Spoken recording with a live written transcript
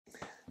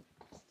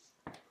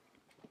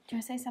you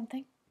want to say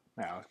something?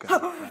 Yeah,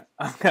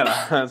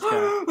 I was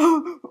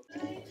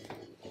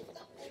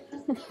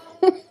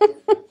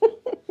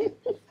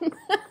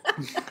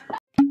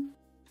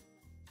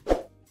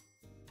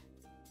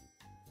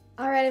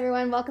Alright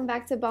everyone, welcome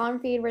back to Ballroom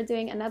Feed. We're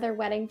doing another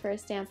wedding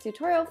first dance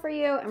tutorial for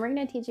you, and we're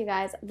going to teach you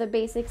guys the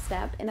basic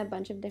step in a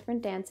bunch of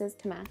different dances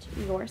to match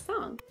your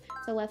song.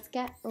 So let's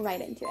get right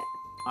into it.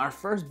 Our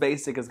first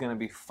basic is going to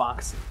be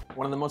Foxy,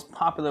 one of the most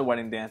popular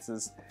wedding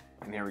dances,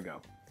 and here we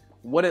go.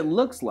 What it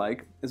looks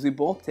like is we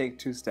both take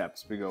 2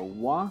 steps. We go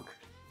walk,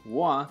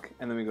 walk,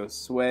 and then we go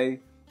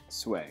sway,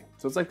 sway.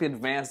 So it's like the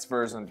advanced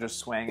version of just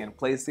swaying in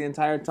place the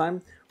entire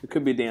time. We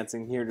could be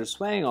dancing here just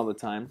swaying all the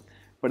time,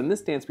 but in this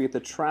dance we have to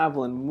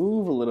travel and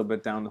move a little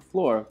bit down the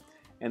floor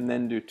and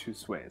then do 2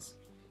 sways.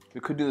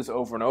 We could do this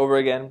over and over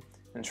again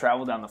and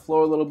travel down the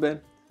floor a little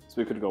bit. So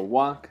we could go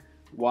walk,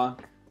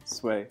 walk,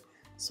 sway,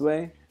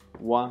 sway,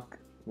 walk,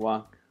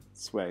 walk,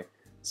 sway,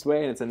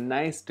 sway. And it's a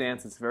nice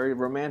dance. It's very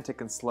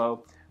romantic and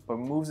slow, but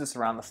moves us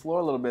around the floor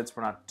a little bit so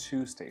we're not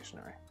too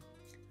stationary.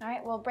 All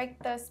right, we'll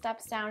break those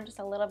steps down just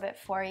a little bit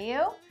for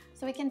you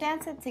so we can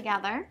dance it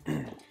together.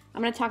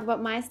 I'm going to talk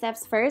about my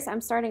steps first.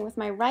 I'm starting with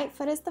my right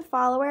foot as the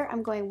follower.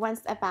 I'm going 1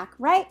 step back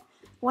right,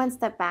 1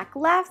 step back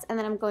left, and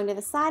then I'm going to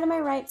the side of my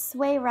right,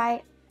 sway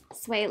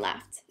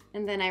left.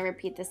 And then I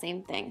repeat the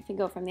same thing. If you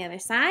go from the other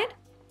side,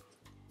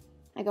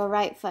 I go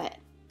right foot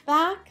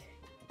back,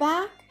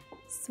 back,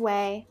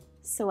 sway,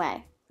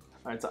 sway.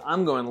 All right, so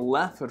I'm going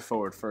left foot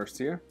forward first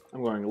here.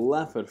 I'm going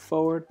left foot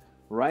forward,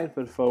 right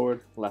foot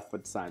forward, left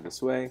foot side to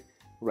sway,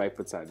 right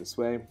foot side to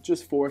sway.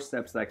 Just 4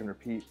 steps that I can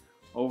repeat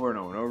over and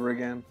over and over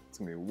again. It's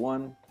gonna be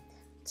 1,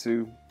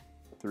 2,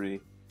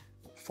 3,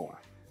 4.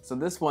 So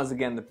this was,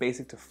 again, the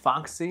basic to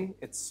Foxy.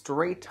 It's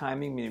straight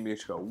timing, meaning we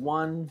should go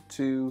 1,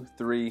 2,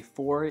 3,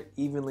 4,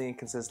 evenly and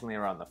consistently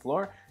around the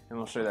floor, and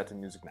we'll show you that to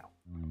music now.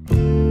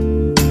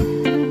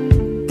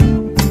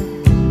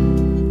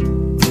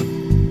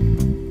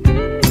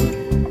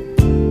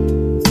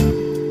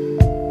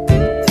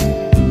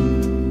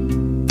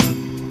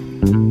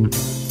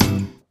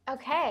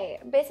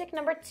 Basic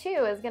number 2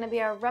 is going to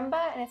be our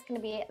rumba, and it's going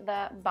to be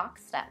the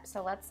box step.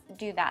 So let's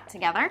do that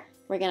together.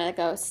 We're going to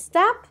go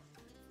step,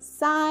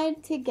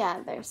 side,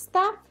 together,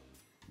 step,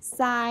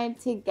 side,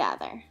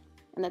 together.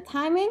 And the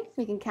timing,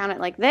 we can count it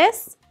like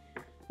this.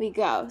 We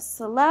go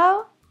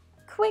slow,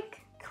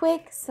 quick,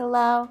 quick,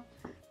 slow,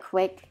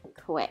 quick,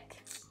 quick.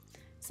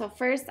 So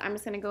first, I'm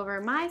just going to go over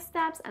my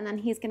steps, and then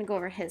he's going to go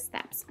over his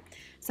steps.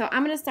 So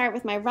I'm going to start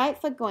with my right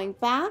foot going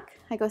back.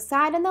 I go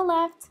side and the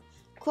left.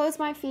 Close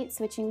my feet,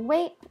 switching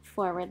weight,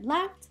 forward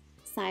left,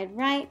 side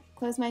right,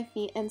 close my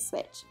feet and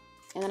switch.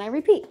 And then I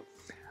repeat.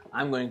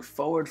 I'm going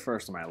forward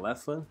first on my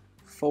left foot,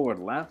 forward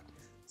left,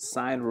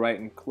 side right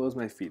and close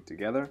my feet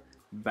together,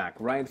 back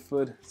right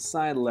foot,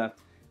 side left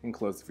and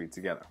close the feet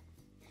together.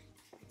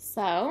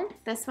 So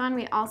this one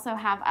we also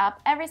have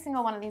up. Every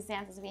single one of these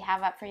dances we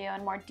have up for you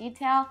in more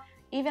detail,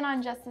 even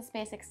on just this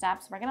basic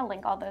steps. We're going to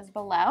link all those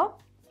below.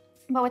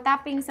 But with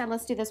that being said,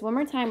 let's do this one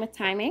more time with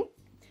timing.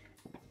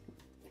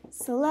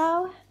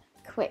 Slow,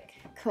 quick,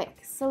 quick,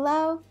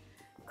 slow,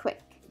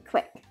 quick,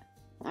 quick.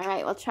 All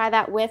right, we'll try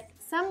that with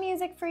some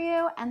music for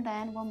you, and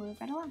then we'll move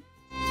right along.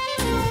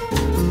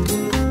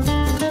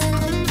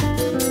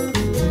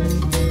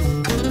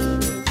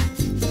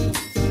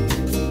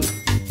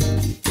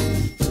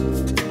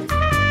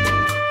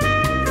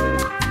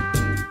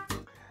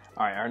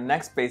 All right, our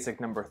next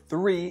basic, number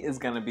 3, is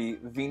going to be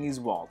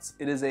V.Waltz.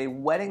 It is a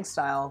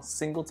wedding-style,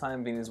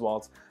 single-time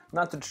V.Waltz,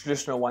 not the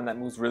traditional one that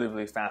moves really,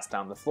 really fast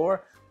down the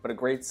floor, but a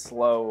great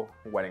slow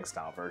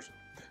wedding-style version.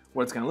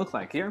 What it's going to look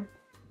like here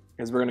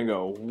is we're going to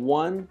go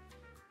 1,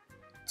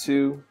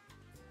 2,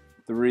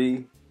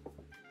 3,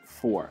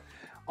 4.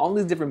 All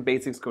these different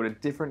basics go to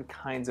different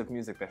kinds of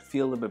music that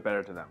feel a little bit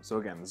better to them. So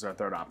again, this is our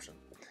third option.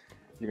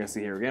 You're going to see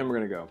here again, we're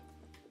going to go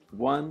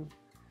 1,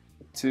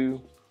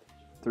 2,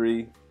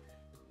 3,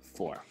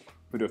 4.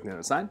 We do it from the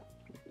other side.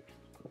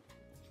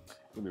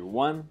 We'll do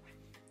 1,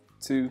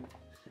 2,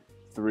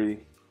 3,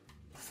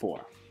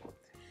 4.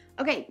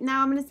 Okay,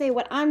 now I'm going to say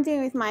what I'm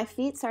doing with my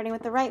feet, starting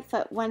with the right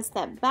foot. 1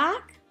 step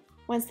back,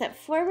 1 step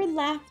forward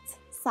left,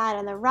 side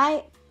on the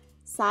right,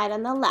 side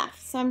on the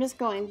left. So I'm just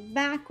going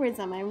backwards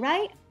on my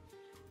right,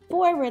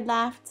 forward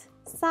left,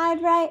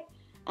 side right,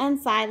 and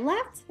side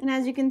left. And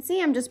as you can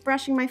see, I'm just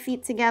brushing my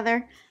feet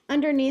together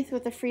underneath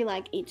with a free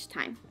leg each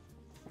time.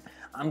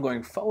 I'm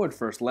going forward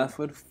first, left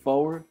foot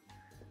forward,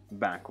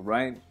 back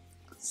right,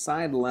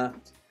 side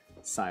left,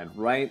 side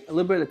right. A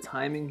little bit of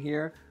timing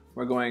here.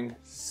 We're going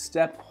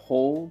step,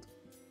 hold,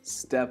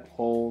 step,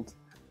 hold,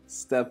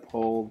 step,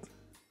 hold,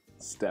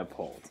 step,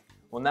 hold.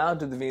 We'll now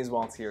do the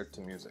V.Waltz here to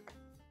music.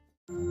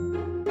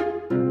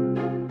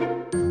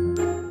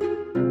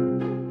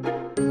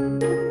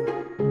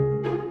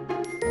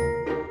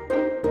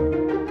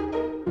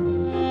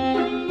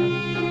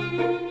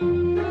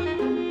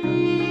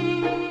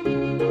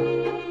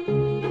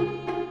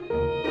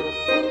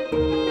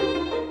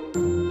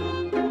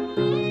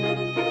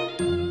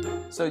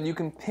 So you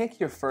can pick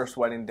your first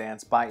wedding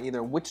dance by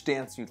either which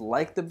dance you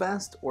like the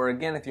best, or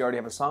again, if you already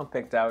have a song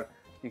picked out,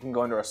 you can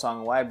go into our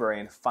song library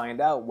and find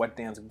out what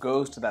dance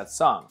goes to that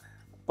song.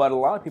 But a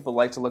lot of people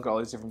like to look at all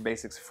these different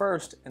basics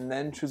first and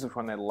then choose which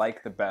one they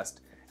like the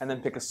best and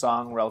then pick a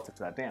song relative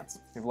to that dance.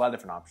 You have a lot of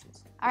different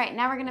options. All right,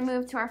 now we're gonna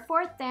move to our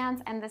fourth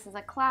dance, and this is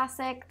a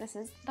classic. This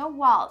is the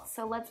waltz,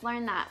 so let's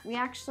learn that. We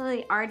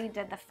actually already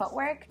did the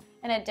footwork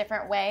in a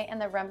different way in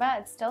the rumba.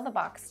 It's still the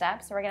box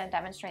step, so we're gonna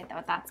demonstrate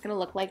what that's gonna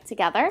look like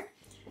together.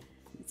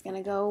 It's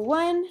gonna go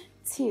 1,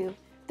 2,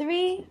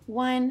 3,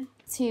 1,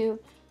 2,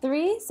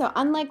 3. So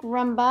unlike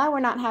rumba, we're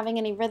not having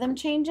any rhythm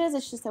changes.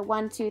 It's just a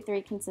 1, 2,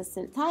 3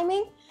 consistent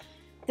timing.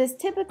 This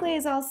typically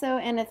is also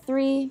in a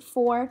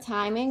 3/4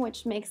 timing,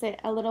 which makes it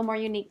a little more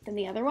unique than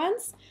the other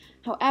ones.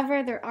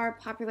 However, there are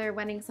popular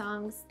wedding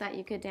songs that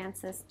you could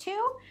dance this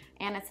to,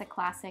 and it's a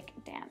classic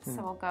dance.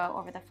 So we'll go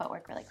over the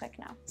footwork really quick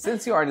now.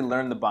 Since you already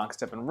learned the box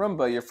step and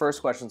rumba, your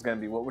first question is going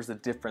to be, what was the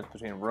difference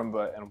between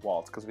rumba and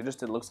waltz? Because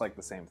it looks like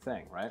the same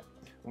thing, right?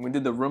 When we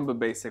did the rumba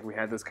basic, we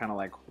had this kind of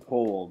like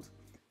hold,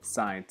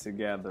 side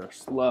together,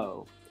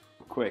 slow,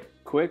 quick,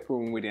 quick. But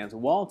when we dance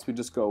waltz, we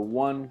just go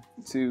 1,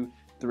 2,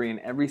 3, and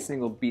every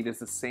single beat is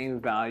the same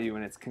value,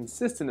 and it's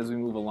consistent as we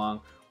move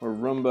along, where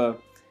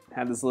rumba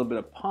had this little bit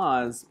of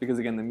pause because,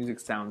 again, the music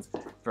sounds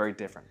very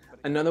different.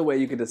 Another way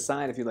you could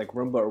decide if you like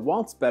rumba or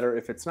waltz better,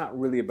 if it's not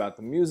really about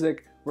the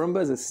music,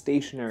 rumba is a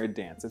stationary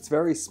dance. It's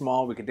very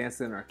small. We could dance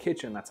it in our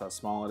kitchen. That's how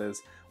small it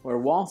is. Where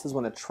waltz is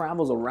when it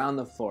travels around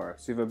the floor.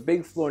 So if you have a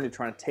big floor and you're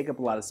trying to take up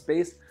a lot of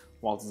space,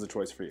 waltz is a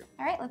choice for you.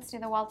 All right, let's do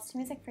the waltz to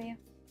music for you.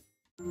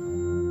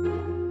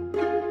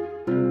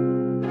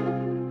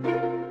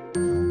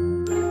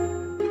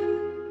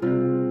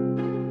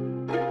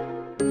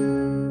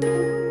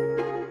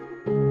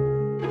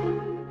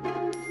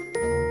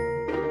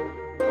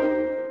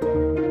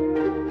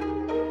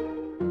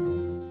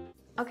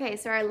 Okay,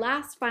 so our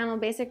last final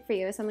basic for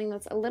you is something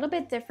that's a little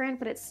bit different,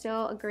 but it's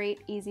still a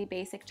great, easy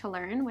basic to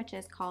learn, which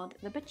is called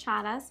the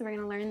bachata. So we're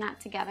gonna learn that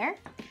together.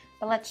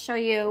 But let's show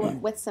you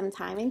with some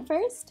timing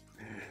first.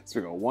 So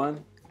we go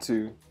 1,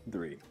 2,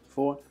 3,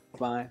 4,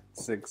 5,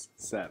 6,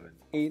 7,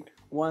 8.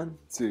 1,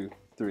 2,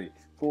 3,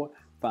 4,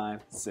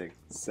 5, 6,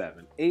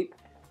 7, 8.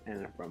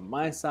 And from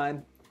my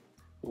side,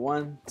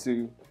 1,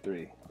 2,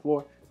 3,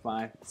 4,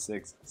 5,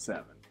 6,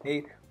 7,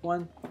 8.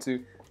 1,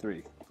 2,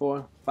 3,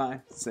 4,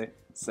 5, 6,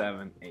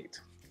 7, 8.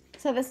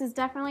 So this is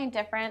definitely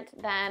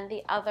different than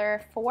the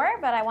other 4,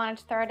 but I wanted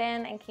to throw it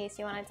in case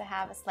you wanted to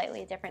have a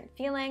slightly different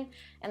feeling.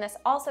 And this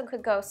also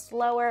could go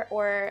slower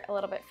or a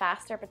little bit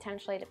faster,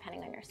 potentially,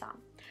 depending on your song.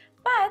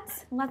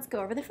 But let's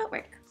go over the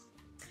footwork.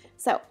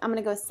 So I'm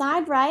gonna go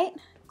side right,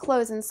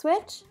 close and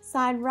switch,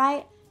 side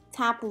right,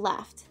 tap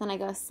left. Then I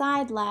go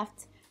side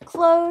left,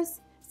 close,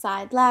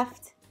 side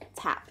left,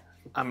 tap.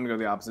 I'm gonna go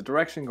the opposite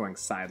direction, going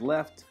side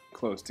left,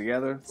 close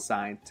together,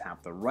 side,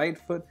 tap the right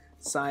foot,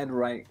 side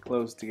right,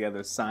 close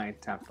together,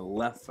 side, tap the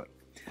left foot.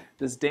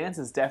 This dance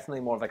is definitely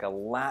more of like a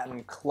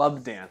Latin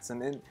club dance,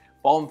 and in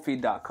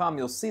ballroomfeed.com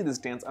you'll see this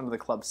dance under the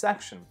club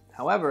section.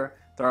 However,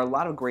 there are a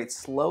lot of great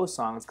slow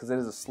songs because it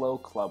is a slow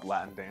club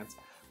Latin dance.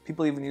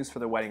 People even use for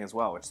their wedding as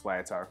well, which is why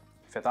it's our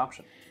 5th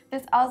option.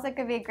 This also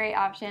could be a great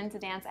option to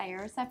dance at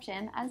your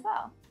reception as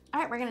well.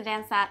 All right, we're gonna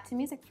dance that to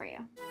music for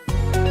you.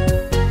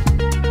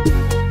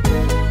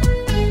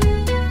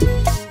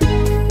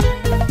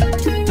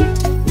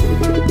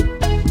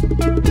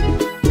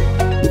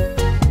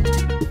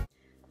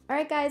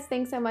 Alright guys,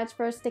 thanks so much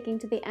for sticking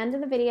to the end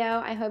of the video.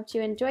 I hope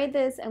you enjoyed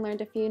this and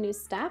learned a few new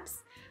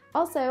steps.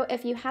 Also,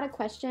 if you had a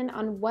question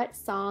on what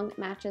song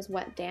matches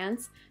what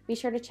dance, be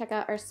sure to check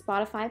out our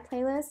Spotify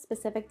playlist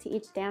specific to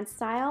each dance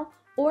style,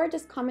 or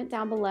just comment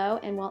down below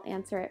and we'll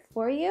answer it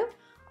for you.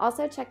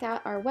 Also, check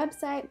out our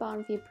website,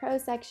 Ballroom Feed Pro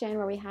section,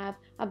 where we have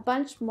a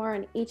bunch more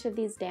on each of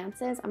these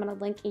dances. I'm going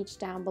to link each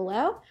down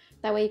below.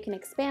 That way you can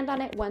expand on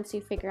it once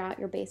you figure out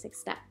your basic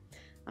step.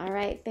 All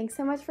right, thanks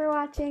so much for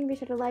watching. Be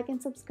sure to like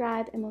and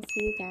subscribe, and we'll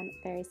see you again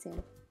very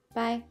soon.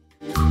 Bye.